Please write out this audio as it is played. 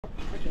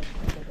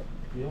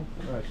Deal?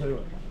 All right, tell you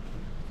what.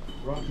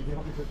 Ron, can you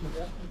help me fix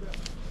this?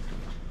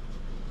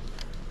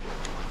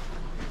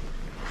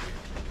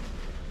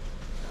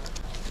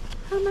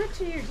 How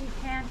much are your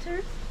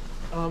decanters?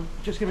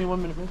 Just give me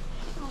 1 minute, miss.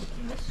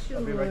 Okay, sure.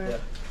 I'll be right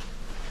there.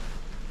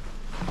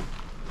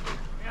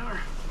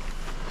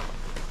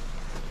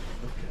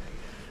 Okay.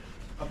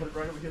 I'll put it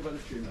right over here by the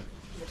tree, man.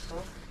 Yes, sir.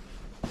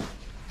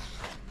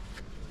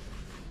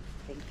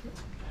 Thank you.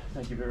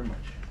 Thank you very much.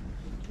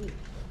 Thank you.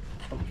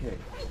 Okay.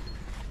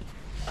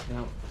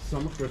 Now,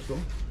 some are crystal,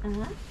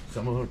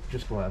 some are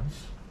just glass.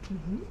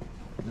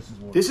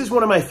 This is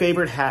one of my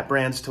favorite hat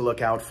brands to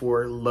look out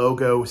for,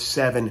 Logo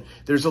 7.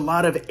 There's a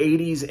lot of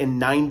 80s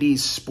and 90s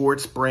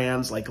sports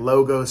brands like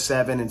Logo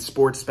 7 and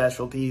Sports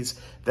Specialties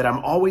that I'm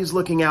always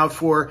looking out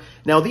for.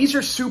 Now, these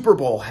are Super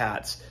Bowl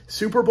hats.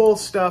 Super Bowl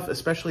stuff,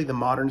 especially the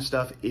modern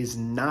stuff, is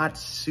not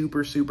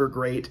super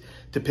great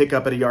to pick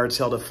up at a yard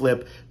sale to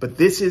flip. But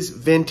this is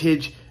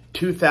vintage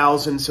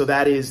 2000, so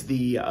that is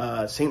the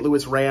St.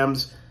 Louis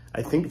Rams,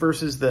 I think,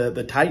 versus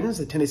the Titans,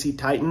 the Tennessee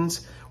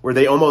Titans, where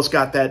they almost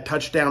got that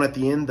touchdown at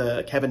the end,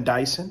 the Kevin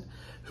Dyson,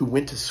 who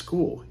went to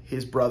school.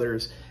 His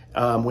brothers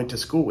went to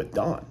school with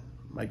Dawn,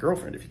 my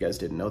girlfriend, if you guys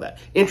didn't know that.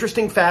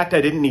 Interesting fact I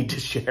didn't need to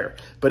share.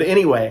 But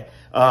anyway,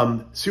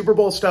 Super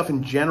Bowl stuff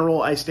in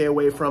general I stay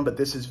away from, but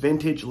this is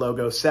vintage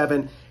Logo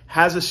 7.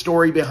 Has a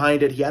story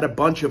behind it. He had a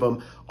bunch of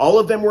them. All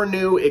of them were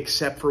new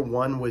except for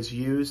one was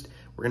used.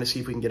 We're going to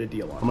see if we can get a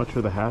deal on it. How much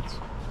are the hats?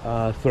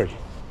 3.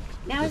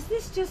 Now, is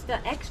this just an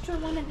extra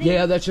one of these?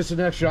 Yeah, that's just an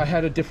extra. I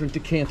had a different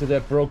decanter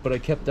that broke, but I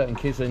kept that in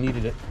case I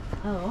needed it.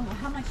 Oh, well,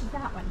 how much is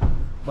that one?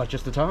 What,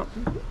 just the top?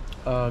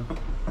 $2.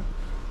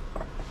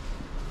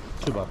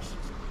 Good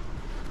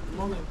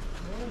morning.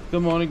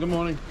 Good morning, good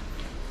morning.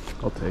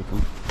 I'll take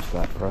them.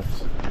 That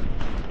price.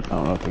 I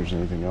don't know if there's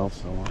anything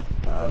else I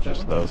want.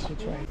 Just those.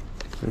 That's right.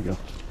 There you go.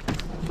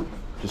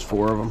 Just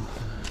 4 of them.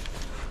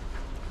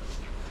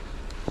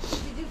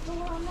 Did you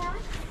pull on that?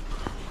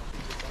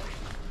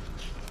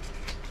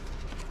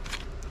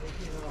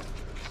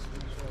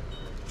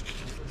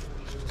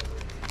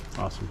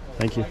 Awesome.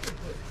 Thank you.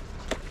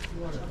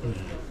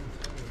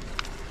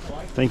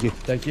 Thank you.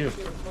 Thank you.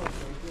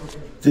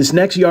 This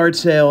next yard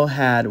sale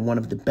had one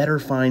of the better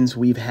finds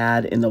we've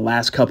had in the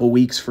last couple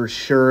weeks for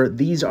sure.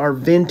 These are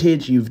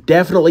vintage. You've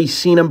definitely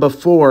seen them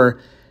before.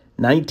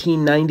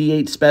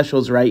 1998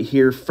 specials right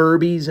here.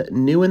 Furbies,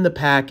 new in the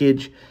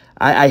package.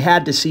 I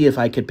had to see if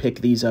I could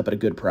pick these up at a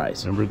good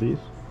price. Remember these?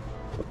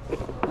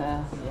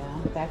 Yeah,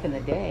 back in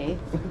the day.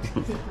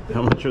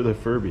 How much are the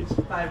Furbies?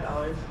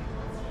 $5.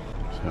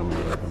 How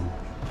many of them?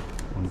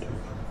 1, 2, 3.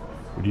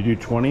 Would you do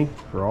 20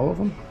 for all of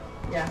them?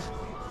 Yeah.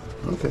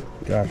 Okay.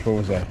 Gosh, what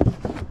was that?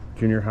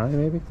 Junior high,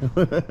 maybe?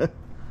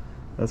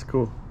 That's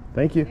cool.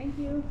 Thank you. Thank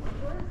you.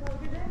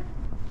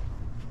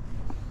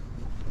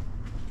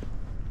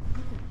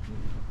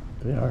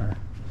 They are.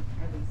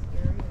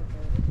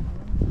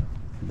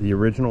 The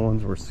original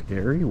ones were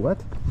scary? What?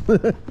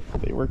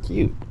 They were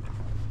cute.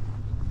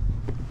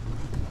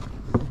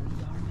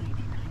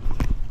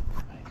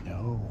 I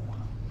know.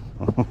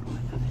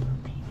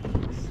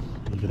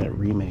 Even at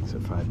remakes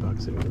at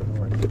 $5, it would have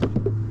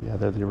worked. Yeah,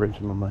 they're the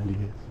original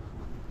 98s.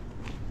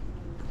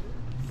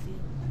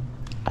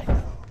 I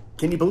know.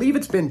 Can you believe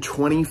it's been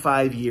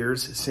 25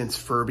 years since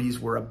Furbies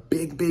were a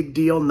big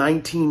deal?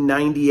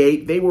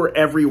 1998, they were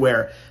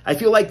everywhere. I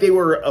feel like they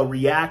were a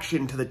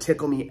reaction to the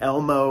Tickle Me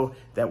Elmo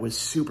that was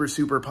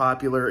super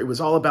popular. It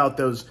was all about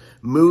those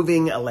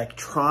moving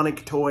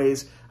electronic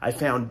toys. I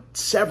found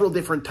several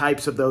different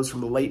types of those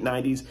from the late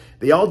 90s.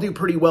 They all do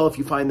pretty well if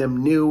you find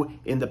them new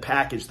in the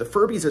package. The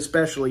Furbies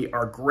especially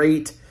are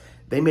great.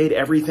 They made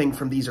everything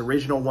from these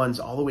original ones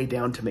all the way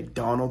down to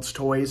McDonald's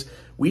toys.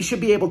 We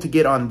should be able to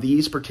get on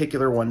these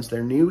particular ones.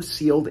 They're new,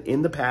 sealed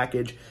in the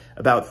package,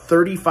 about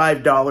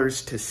 $35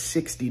 to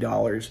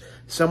 $60,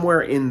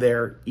 somewhere in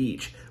there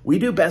each. We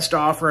do best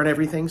offer and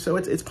everything, so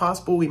it's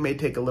possible we may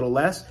take a little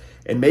less,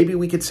 and maybe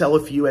we could sell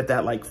a few at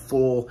that like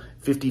full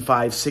 $55,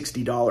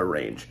 $60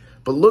 range.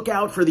 But look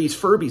out for these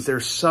Furbies.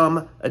 There's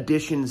some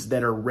editions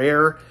that are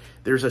rare.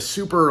 There's a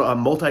super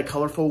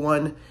multicolorful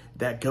one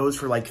that goes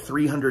for like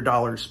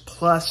 $300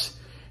 plus.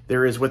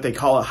 There is what they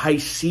call a high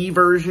C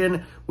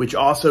version, which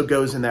also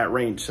goes in that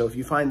range. So if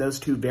you find those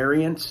two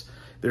variants,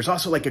 there's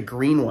also like a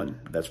green one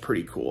that's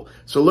pretty cool.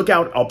 So look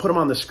out, I'll put them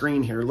on the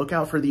screen here. Look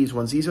out for these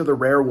ones. These are the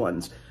rare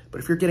ones.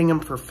 But if you're getting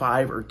them for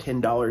 $5 or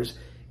 $10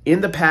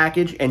 in the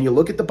package, and you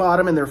look at the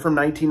bottom and they're from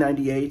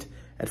 1998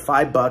 at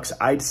 $5,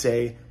 I'd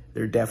say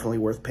they're definitely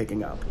worth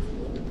picking up.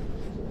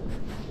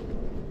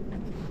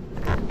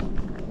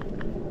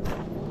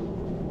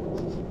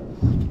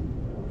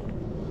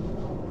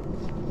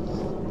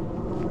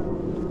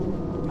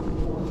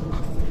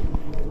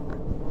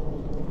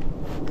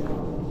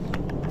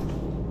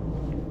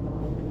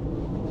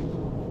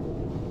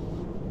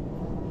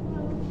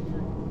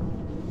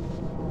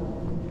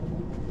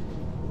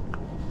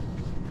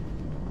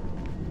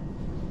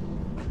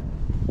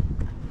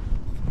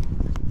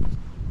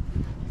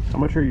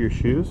 How much are your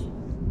shoes?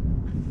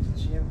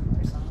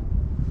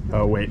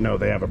 Oh wait, no,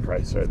 they have a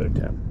price. Sorry, they're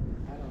 10.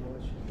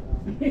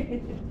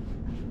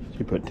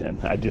 She put 10.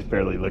 I just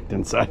barely looked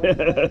inside.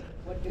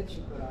 What did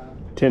she put on?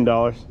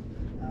 $10.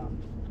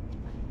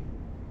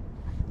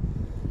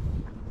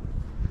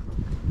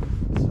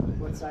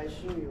 What size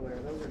shoe you wear?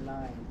 Those are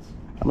 9s.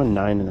 I'm a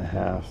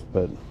 9.5,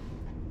 but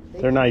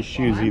they're nice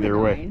shoes either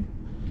way.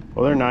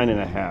 Well, they're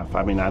 9.5.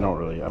 I mean,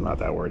 I'm not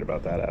that worried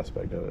about that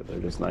aspect of it. They're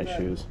just nice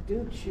shoes.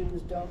 Dude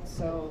shoes don't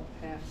sell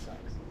half sizes.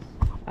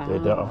 They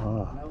don't,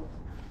 huh? Nope.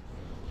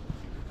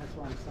 That's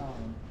why I'm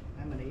selling.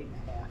 I'm an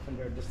 8.5 and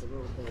they're just a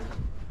little big.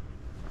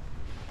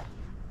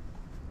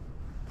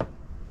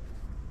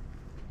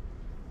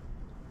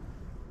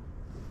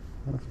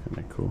 That's kind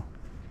of cool.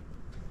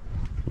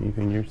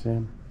 Anything you're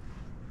saying?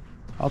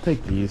 I'll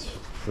take these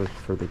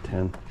for the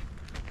 10.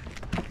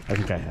 I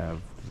think I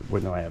have,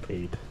 wait, no, I have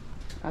 8.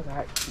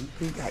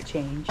 You got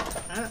change.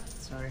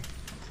 Sorry.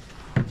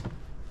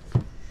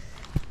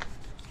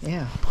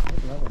 Yeah,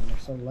 I love them. They're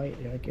so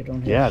light. Like you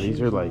don't have Yeah, these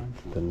shoes are like,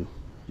 you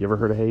ever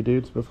heard of Hey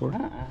Dudes before?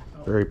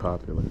 Very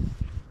popular.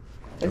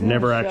 I've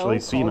never actually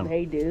seen them.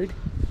 Hey Dude.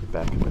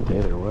 Back in the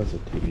day, there was a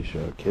TV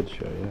show, a kid's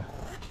show, yeah.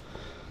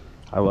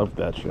 I loved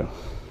that show.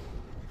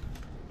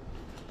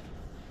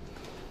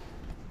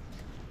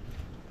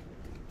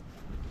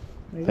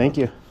 Thank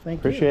you.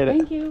 Appreciate it.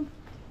 Thank you.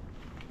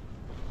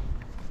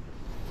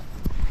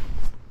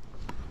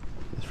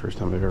 It's the first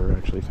time I've ever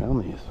actually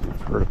found these, and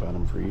I've heard about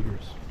them for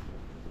years.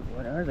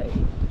 What are they?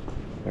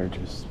 They're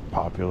just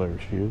popular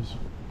shoes.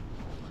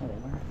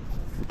 Whatever.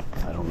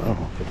 I don't know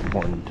if it's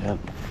more than 10.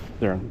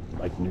 They're in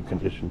like new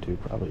condition too,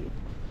 probably.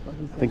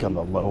 I think on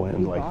the low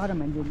end, like, bought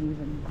them and didn't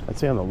even... I'd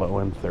say on the low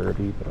end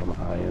 30, but on the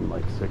high end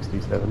like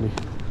 60, 70.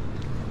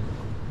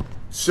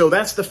 So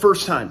that's the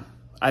first time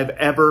I've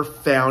ever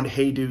found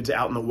Hey Dudes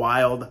out in the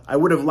wild. I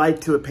would have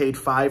liked to have paid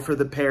 $5 for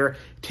the pair.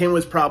 10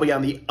 was probably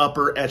on the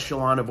upper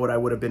echelon of what I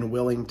would have been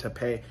willing to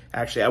pay.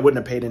 Actually, I wouldn't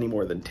have paid any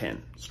more than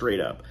 10, straight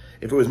up.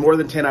 If it was more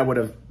than 10, I would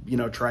have,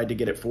 tried to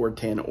get it for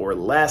 10 or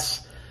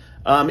less.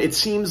 It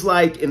seems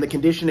like in the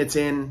condition it's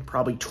in,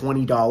 probably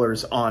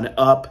 $20 on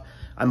up.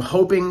 I'm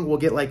hoping we'll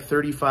get like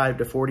 $35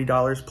 to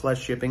 $40 plus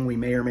shipping. We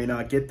may or may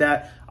not get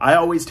that. I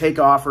always take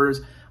offers.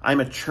 I'm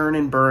a churn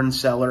and burn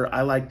seller.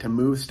 I like to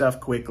move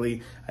stuff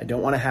quickly. I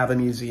don't want to have a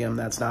museum.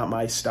 That's not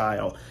my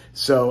style.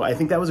 So I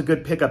think that was a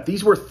good pickup.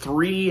 These were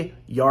 3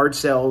 yard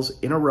sales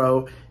in a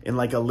row in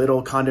like a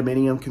little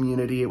condominium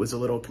community. It was a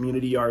little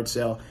community yard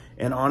sale.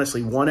 And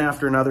honestly, one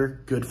after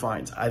another, good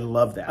finds. I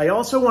love that. I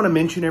also want to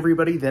mention,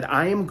 everybody, that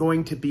I am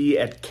going to be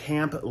at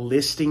Camp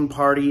Listing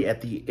Party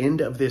at the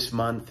end of this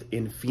month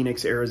in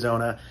Phoenix,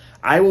 Arizona.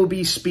 I will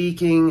be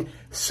speaking.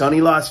 Sunny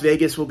Las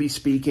Vegas will be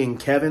speaking.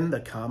 Kevin, the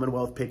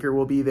Commonwealth Picker,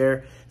 will be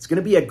there. It's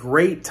going to be a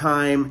great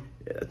time.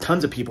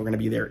 Tons of people are going to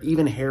be there.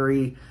 Even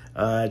Harry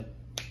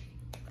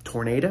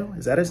Tornado,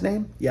 is that his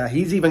name? Yeah,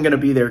 he's even going to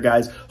be there,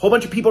 guys. A whole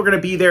bunch of people are going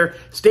to be there.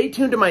 Stay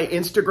tuned to my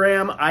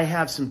Instagram. I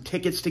have some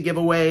tickets to give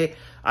away.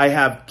 I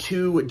have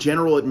 2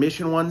 general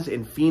admission ones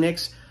in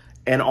Phoenix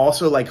and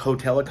also like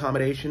hotel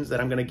accommodations that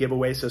I'm going to give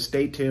away. So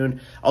stay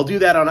tuned. I'll do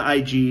that on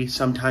IG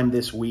sometime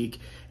this week.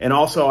 And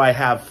also I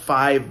have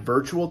 5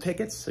 virtual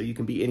tickets. So you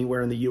can be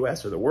anywhere in the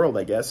US or the world,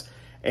 I guess,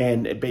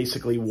 and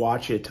basically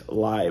watch it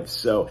live.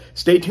 So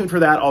stay tuned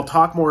for that. I'll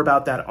talk more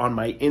about that on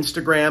my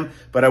Instagram,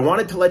 but I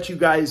wanted to let you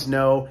guys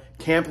know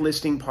Camp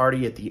Listing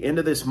Party at the end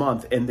of this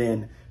month. And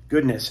then,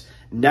 goodness,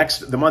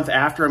 the month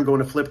after, I'm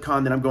going to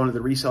FlipCon, then I'm going to the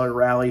Reseller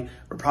Rally.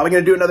 We're probably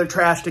going to do another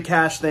Trash to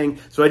Cash thing.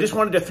 So I just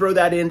wanted to throw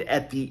that in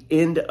at the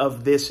end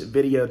of this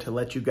video to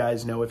let you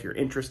guys know if you're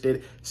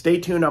interested. Stay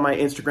tuned on my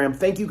Instagram.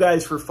 Thank you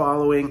guys for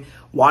following,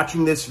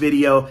 watching this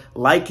video.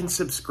 Like and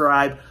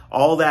subscribe,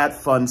 all that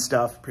fun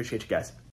stuff. Appreciate you guys.